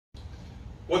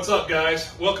What's up,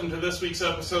 guys? Welcome to this week's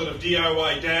episode of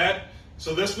DIY Dad.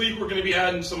 So this week we're going to be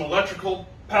adding some electrical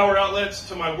power outlets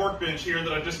to my workbench here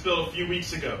that I just built a few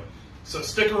weeks ago. So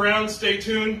stick around, stay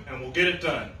tuned, and we'll get it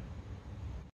done.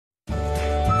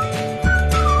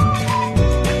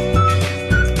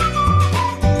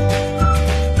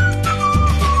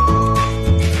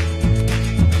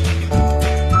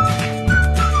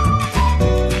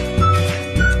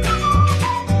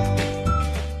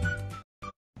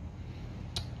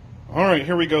 Alright,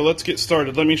 here we go. Let's get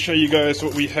started. Let me show you guys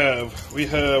what we have. We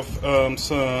have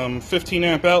some 15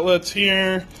 amp outlets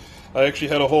here. I actually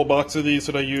had a whole box of these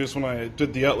that I used when I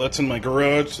did the outlets in my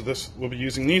garage, so we'll be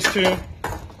using these two.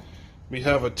 We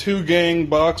have a 2-gang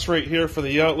box right here for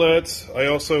the outlets. I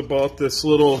also bought this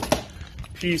little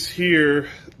piece here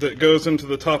that goes into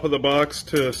the top of the box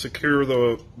to secure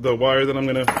the wire that I'm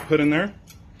going to put in there.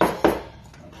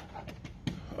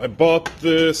 I bought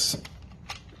this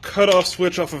cutoff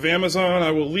switch off of Amazon.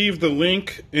 I will leave the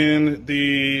link in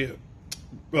the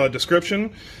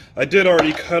description. I did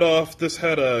already cut off, this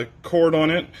had a cord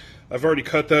on it. I've already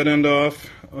cut that end off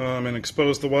and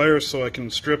exposed the wires so I can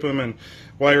strip them and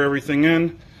wire everything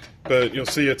in. But you'll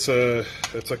see it's a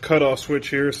cutoff switch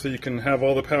here, so you can have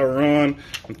all the power on.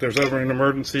 If there's ever an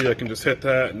emergency, I can just hit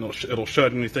that and it'll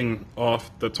shut anything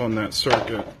off that's on that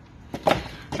circuit.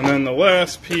 And then the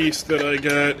last piece that I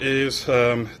got is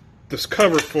this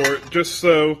cover for it, just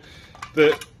so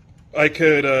that I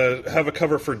could have a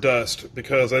cover for dust,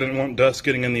 because I didn't want dust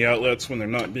getting in the outlets when they're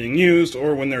not being used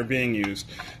or when they're being used.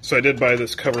 So I did buy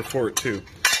this cover for it too.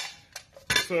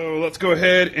 So let's go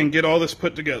ahead and get all this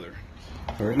put together.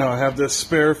 Alright, now I have this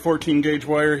spare 14 gauge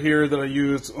wire here that I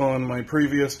used on my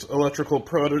previous electrical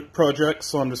project,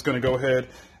 so I'm just going to go ahead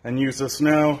and use this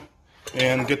now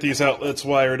and get these outlets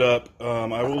wired up.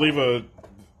 I will leave a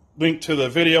link to the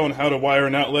video on how to wire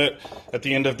an outlet at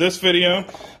the end of this video.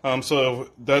 So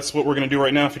that's what we're going to do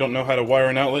right now. If you don't know how to wire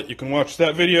an outlet, you can watch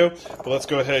that video. But let's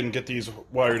go ahead and get these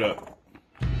wired up.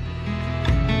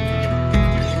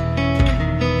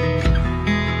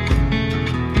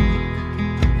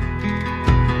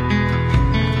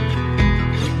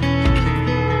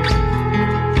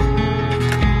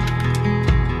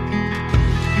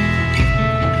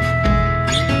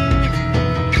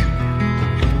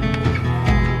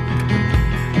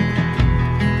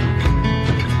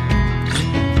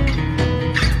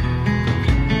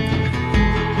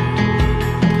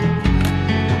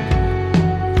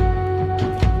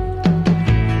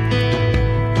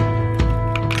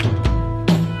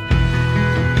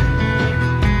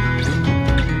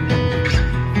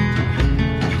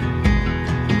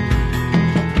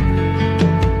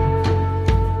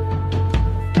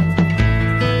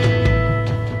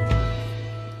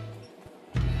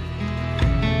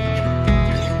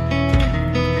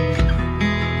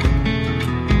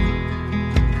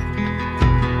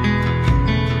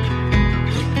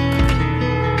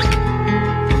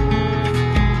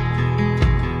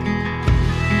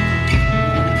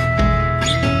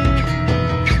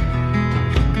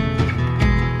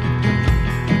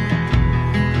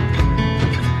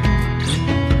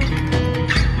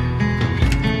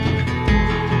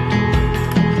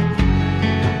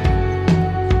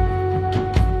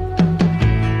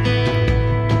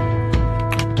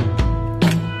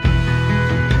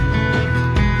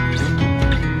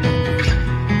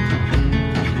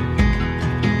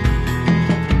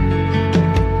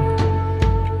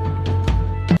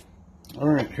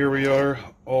 Here we are,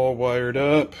 all wired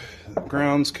up. The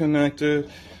ground's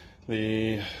connected,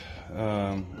 the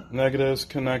negative's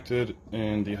connected,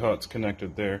 and the hot's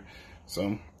connected there.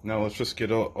 So now let's just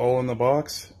get all in the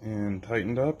box and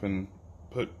tightened up and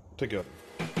put together.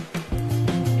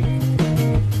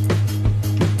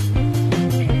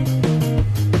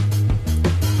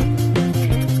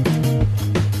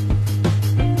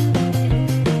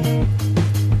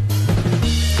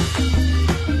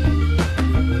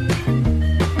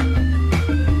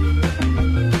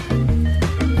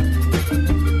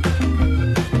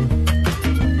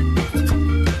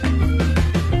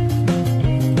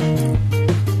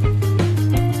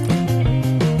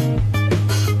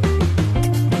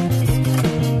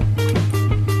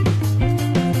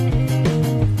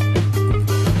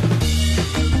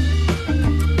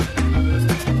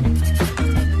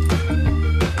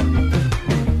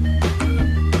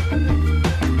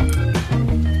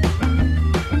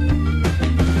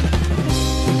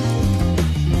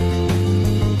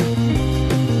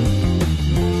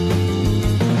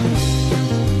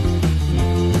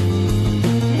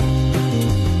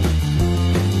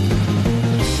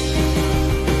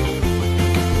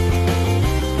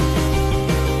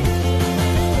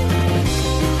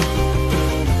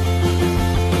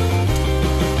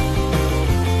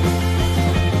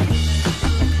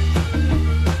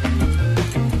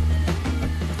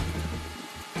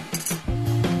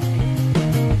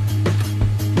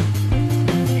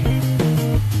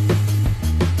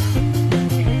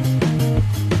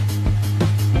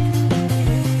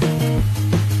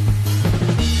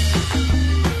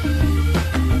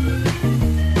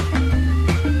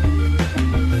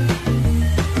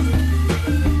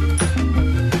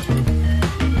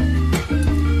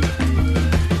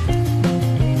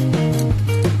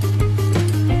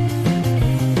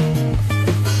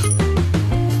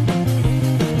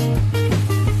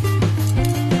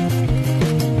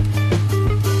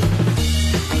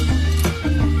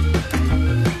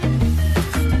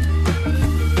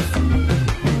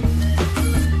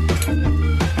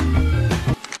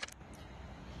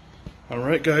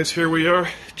 Alright guys, here we are.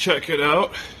 Check it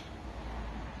out.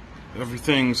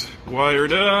 Everything's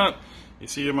wired up. You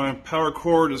see my power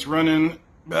cord is running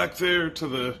back there to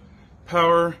the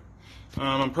power.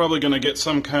 I'm probably going to get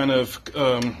some kind of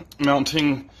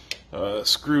mounting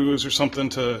screws or something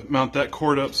to mount that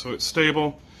cord up so it's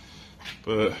stable.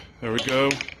 But there we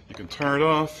go. You can turn it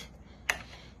off.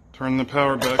 Turn the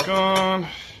power back on.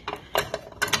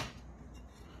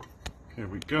 Here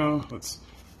we go. Let's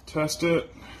test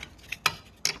it.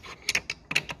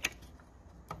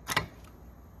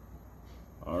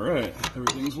 Alright,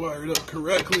 everything's wired up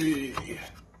correctly.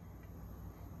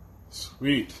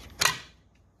 Sweet.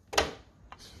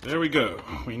 There we go.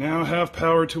 We now have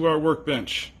power to our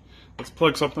workbench. Let's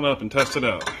plug something up and test it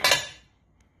out.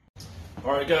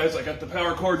 Alright guys, I got the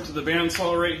power cord to the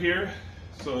bandsaw right here.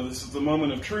 So this is the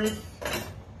moment of truth. Let's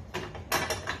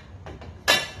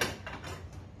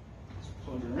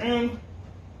plug her in.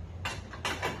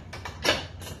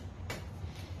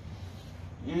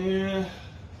 And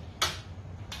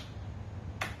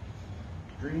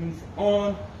green for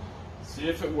on. See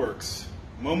if it works.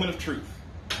 Moment of truth.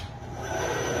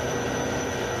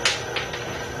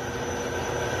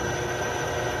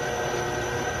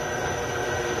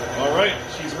 All right,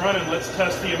 she's running. Let's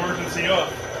test the emergency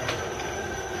off.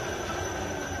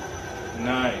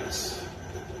 Nice.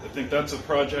 I think that's a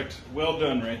project well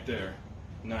done right there.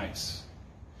 Nice.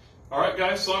 All right,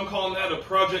 guys, so I'm calling that a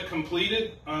project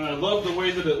completed. I love the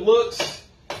way that it looks.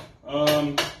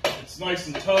 It's nice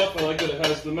and tough. I like that it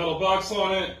has the metal box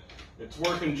on it. It's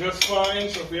working just fine,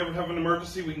 so if we ever have an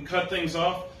emergency, we can cut things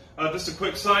off. Just a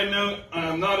quick side note,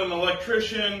 I'm not an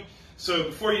electrician, so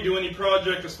before you do any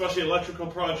project, especially electrical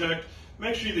project,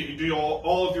 make sure that you do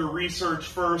all of your research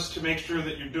first to make sure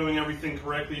that you're doing everything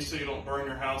correctly so you don't burn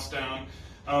your house down.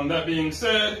 That being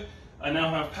said, I now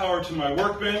have power to my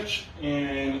workbench,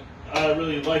 and I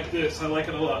really like this. I like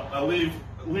it a lot. I'll leave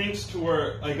links to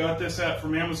where I got this at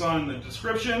from Amazon in the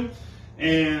description.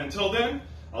 And until then,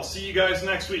 I'll see you guys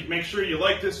next week. Make sure you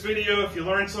like this video if you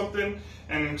learned something,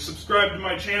 and subscribe to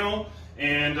my channel.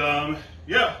 And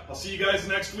yeah, I'll see you guys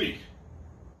next week.